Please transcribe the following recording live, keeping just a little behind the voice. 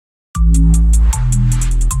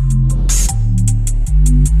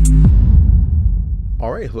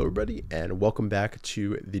All right, hello everybody, and welcome back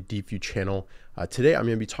to the Deepvue channel. Today I'm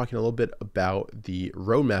going to be talking a little bit about the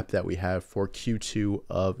roadmap that we have for Q2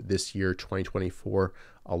 of this year, 2024.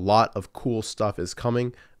 A lot of cool stuff is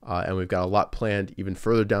coming, and we've got a lot planned even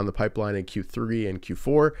further down the pipeline in Q3 and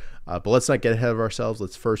Q4. But let's not get ahead of ourselves.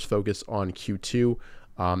 Let's first focus on Q2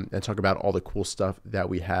 and talk about all the cool stuff that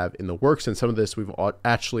we have in the works. And some of this we've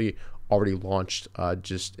actually already launched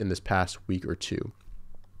just in this past week or two.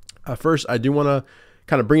 First, I do want to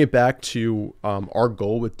kind of bring it back to our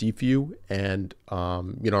goal with Deepvue and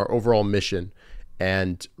our overall mission.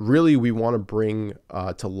 And really, we want to bring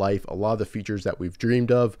to life a lot of the features that we've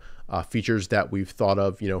dreamed of, features that we've thought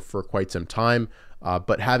of, for quite some time,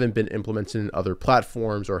 but haven't been implemented in other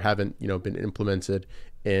platforms or haven't, been implemented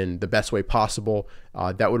in the best way possible.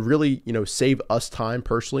 That would really, save us time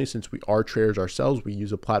personally, since we are traders ourselves. We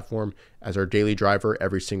use a platform as our daily driver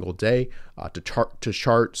every single day to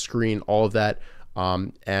chart, screen, all of that.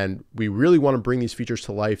 And we really want to bring these features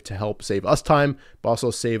to life to help save us time, but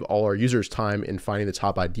also save all our users time in finding the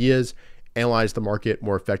top ideas, analyze the market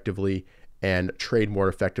more effectively, and trade more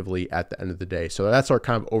effectively at the end of the day. So that's our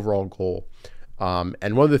kind of overall goal.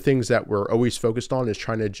 And one of the things that we're always focused on is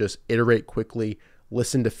trying to just iterate quickly,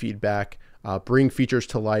 listen to feedback, bring features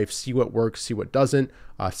to life, see what works, see what doesn't,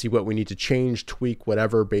 see what we need to change, tweak,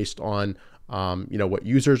 whatever, based on what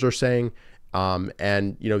users are saying.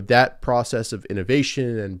 That process of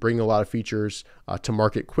innovation and bringing a lot of features to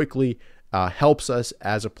market quickly helps us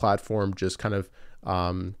as a platform just kind of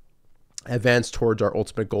advance towards our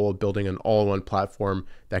ultimate goal of building an all-in-one platform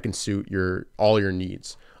that can suit all your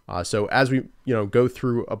needs. So as we go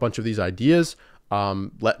through a bunch of these ideas,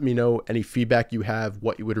 let me know any feedback you have,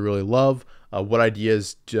 what you would really love, what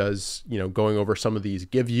ideas does going over some of these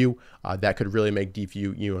give you that could really make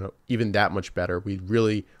Deepvue even that much better. We'd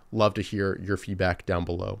really love to hear your feedback down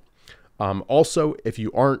below. Also, if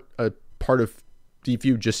you aren't a part of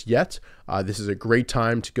Deepvue just yet, this is a great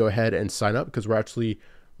time to go ahead and sign up, because we're actually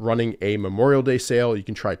running a Memorial Day sale. You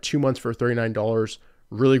can try 2 months for $39.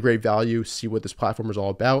 Really great value. See what this platform is all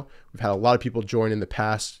about. We've had a lot of people join in the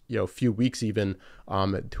past, few weeks even,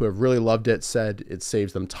 who have really loved it, said it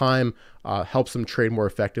saves them time, helps them trade more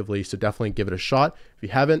effectively. So definitely give it a shot if you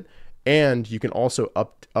haven't. And you can also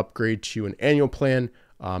upgrade to an annual plan.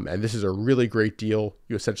 And this is a really great deal.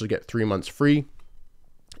 You essentially get 3 months free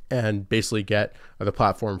and basically get the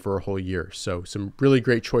platform for a whole year. So some really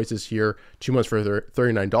great choices here. 2 months for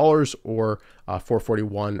 $39 or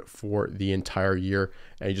 $441 for the entire year.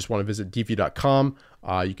 And you just want to visit deepvue.com.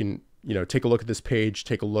 You can take a look at this page,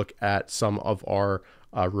 take a look at some of our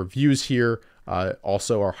reviews here,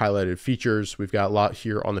 also our highlighted features. We've got a lot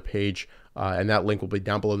here on the page, and that link will be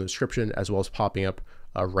down below in the description, as well as popping up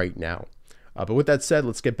right now. But with that said,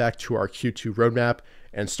 let's get back to our Q2 roadmap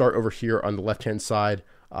and start over here on the left-hand side.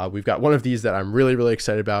 We've got one of these that I'm really, really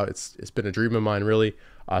excited about. It's been a dream of mine, really.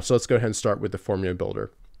 So let's go ahead and start with the formula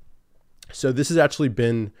builder. So this has actually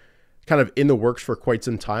been kind of in the works for quite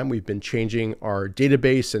some time. We've been changing our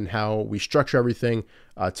database and how we structure everything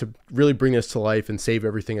to really bring this to life and save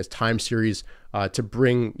everything as time series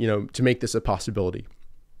to make this a possibility.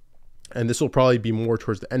 And this will probably be more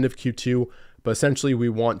towards the end of Q2. But essentially, we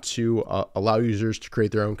want to allow users to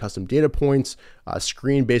create their own custom data points,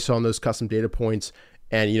 screen based on those custom data points,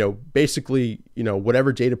 and basically,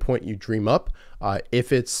 whatever data point you dream up,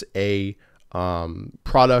 if it's a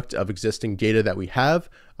product of existing data that we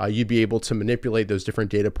have, you'd be able to manipulate those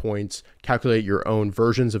different data points, calculate your own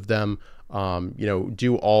versions of them,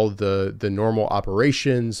 do all the normal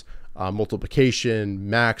operations, multiplication,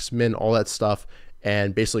 max, min, all that stuff,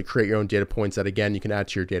 and basically create your own data points that, again, you can add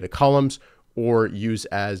to your data columns or use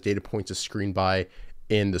as data points to screen by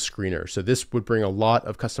in the screener. So this would bring a lot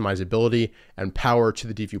of customizability and power to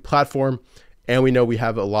the Deepvue platform. And we know we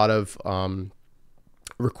have a lot of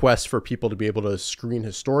requests for people to be able to screen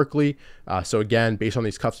historically. So again, based on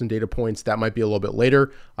these custom data points, that might be a little bit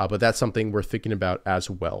later, but that's something we're thinking about as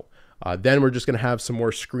well. Then we're just going to have some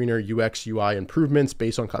more screener UX UI improvements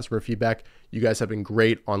based on customer feedback. You guys have been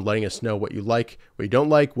great on letting us know what you like, what you don't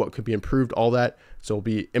like, what could be improved, all that. So we'll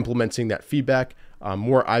be implementing that feedback.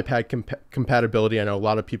 More iPad compatibility. I know a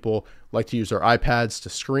lot of people like to use their iPads to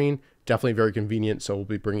screen. Definitely very convenient. So we'll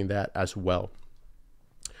be bringing that as well.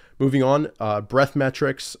 Moving on, breadth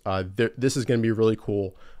metrics. This is going to be really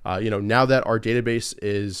cool. Now that our database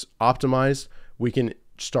is optimized, we can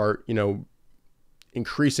start,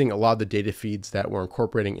 increasing a lot of the data feeds that we're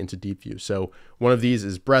incorporating into Deepvue. So one of these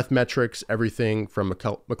is breadth metrics, everything from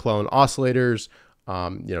McClellan oscillators,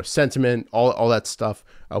 sentiment, all that stuff.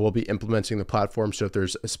 We'll be implementing the platform. So if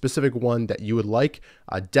there's a specific one that you would like,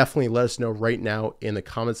 definitely let us know right now in the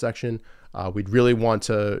comment section. We'd really want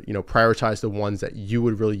to, prioritize the ones that you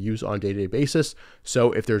would really use on a day-to-day basis.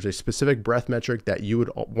 So if there's a specific breath metric that you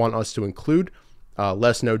would want us to include, let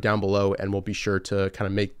us know down below, and we'll be sure to kind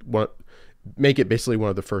of make it basically one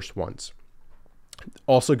of the first ones.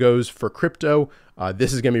 Also goes for crypto.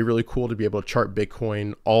 This is going to be really cool to be able to chart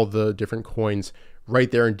Bitcoin, all the different coins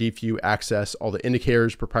right there in Deepvue, access all the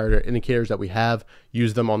indicators, proprietary indicators that we have,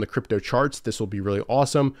 use them on the crypto charts. This will be really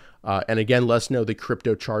awesome. And again, let us know the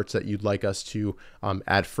crypto charts that you'd like us to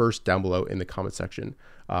add first down below in the comment section.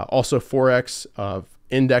 Also Forex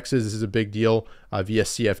indexes, this is a big deal via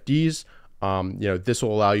CFDs. This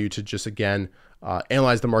will allow you to just, again,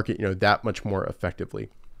 analyze the market, that much more effectively.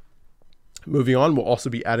 Moving on, we'll also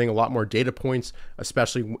be adding a lot more data points,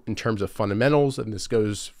 especially in terms of fundamentals. And this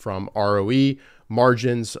goes from ROE,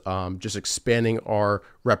 margins, just expanding our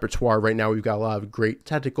repertoire. Right now, we've got a lot of great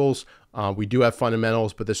technicals. We do have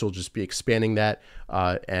fundamentals, but this will just be expanding that.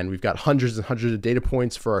 And we've got hundreds and hundreds of data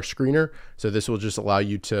points for our screener. So this will just allow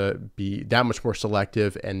you to be that much more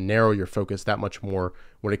selective and narrow your focus that much more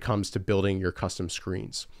when it comes to building your custom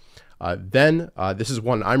screens. This is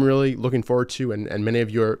one I'm really looking forward to, and many of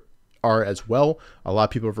you are as well. A lot of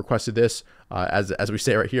people have requested this, as we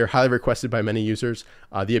say right here, highly requested by many users,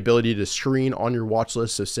 the ability to screen on your watch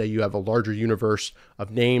list. So say you have a larger universe of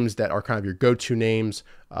names that are kind of your go-to names,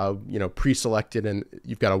 pre-selected, and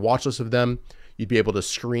you've got a watch list of them. You'd be able to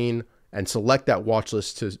screen and select that watch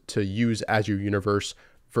list to use as your universe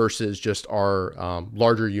versus just our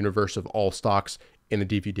larger universe of all stocks in the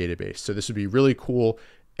Deepvue database. So this would be really cool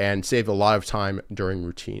and save a lot of time during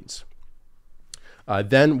routines.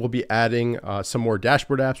 Then we'll be adding some more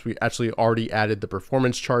dashboard apps. We actually already added the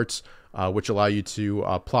performance charts, which allow you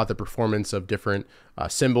to plot the performance of different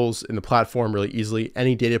symbols in the platform really easily.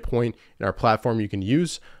 Any data point in our platform you can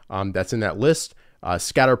use that's in that list.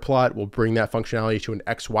 Scatter plot will bring that functionality to an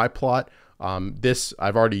XY plot. This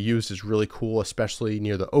I've already used, is really cool, especially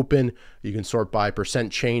near the open. You can sort by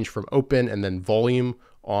percent change from open and then volume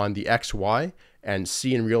on the XY and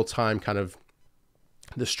see in real time kind of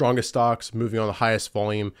the strongest stocks moving on the highest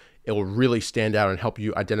volume. It will really stand out and help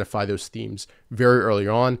you identify those themes very early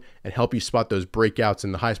on and help you spot those breakouts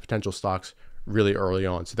in the highest potential stocks really early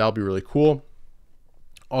on. So that'll be really cool.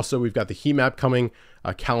 Also, we've got the heat map coming,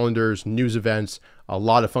 calendars, news events, a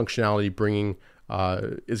lot of functionality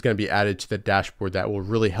is going to be added to the dashboard that will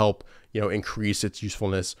really help, increase its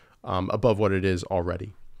usefulness above what it is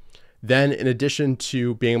already. Then in addition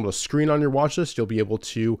to being able to screen on your watch list, you'll be able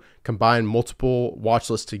to combine multiple watch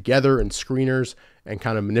lists together in screeners and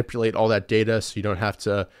kind of manipulate all that data, so you don't have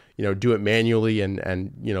to, do it manually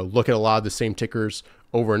and look at a lot of the same tickers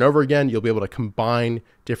over and over again. You'll be able to combine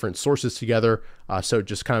different sources together. So it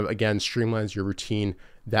just kind of, again, streamlines your routine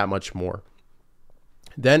that much more.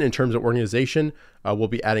 Then in terms of organization, we'll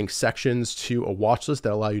be adding sections to a watch list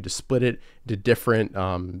that allow you to split it into different,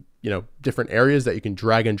 different areas that you can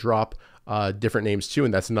drag and drop different names to.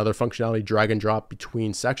 And that's another functionality, drag and drop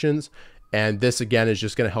between sections. And this, again, is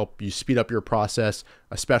just going to help you speed up your process,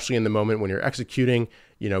 especially in the moment when you're executing,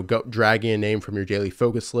 go dragging a name from your daily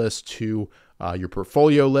focus list to your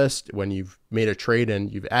portfolio list when you've made a trade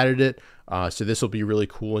and you've added it. So this will be really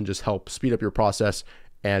cool and just help speed up your process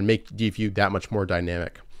and make Deepvue that much more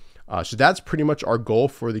dynamic. So that's pretty much our goal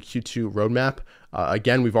for the Q2 roadmap.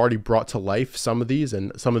 Again, we've already brought to life some of these,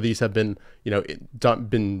 and some of these have been,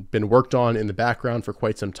 been worked on in the background for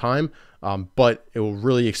quite some time. But it will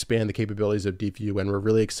really expand the capabilities of Deepvue, and we're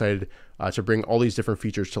really excited to bring all these different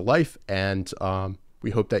features to life. And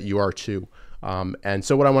we hope that you are too. And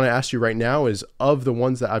so what I want to ask you right now is, of the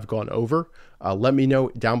ones that I've gone over, let me know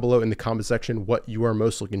down below in the comment section what you are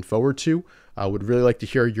most looking forward to. I would really like to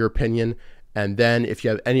hear your opinion. And then if you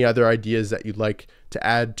have any other ideas that you'd like to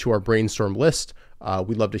add to our brainstorm list,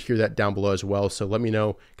 we'd love to hear that down below as well. So let me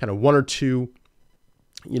know kind of one or two,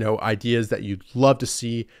 ideas that you'd love to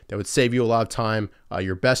see that would save you a lot of time,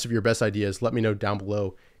 your best of your best ideas. Let me know down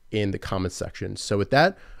below in the comments section. So with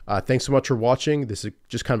that, thanks so much for watching. This is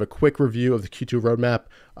just kind of a quick review of the Q2 roadmap.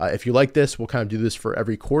 If you like this, we'll kind of do this for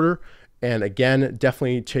every quarter. And again,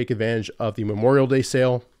 definitely take advantage of the Memorial Day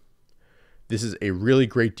sale. This is a really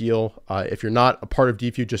great deal. If you're not a part of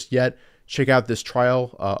Deepvue just yet, check out this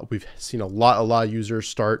trial. We've seen a lot of users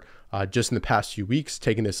start just in the past few weeks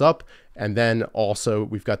taking this up. And then also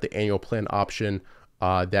we've got the annual plan option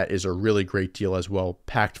that is a really great deal as well,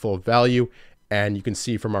 packed full of value. And you can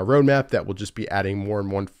see from our roadmap that we'll just be adding more and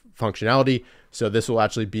more functionality. So this will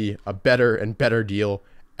actually be a better and better deal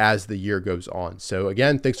as the year goes on. So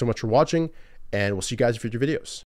again, thanks so much for watching, and we'll see you guys in future videos.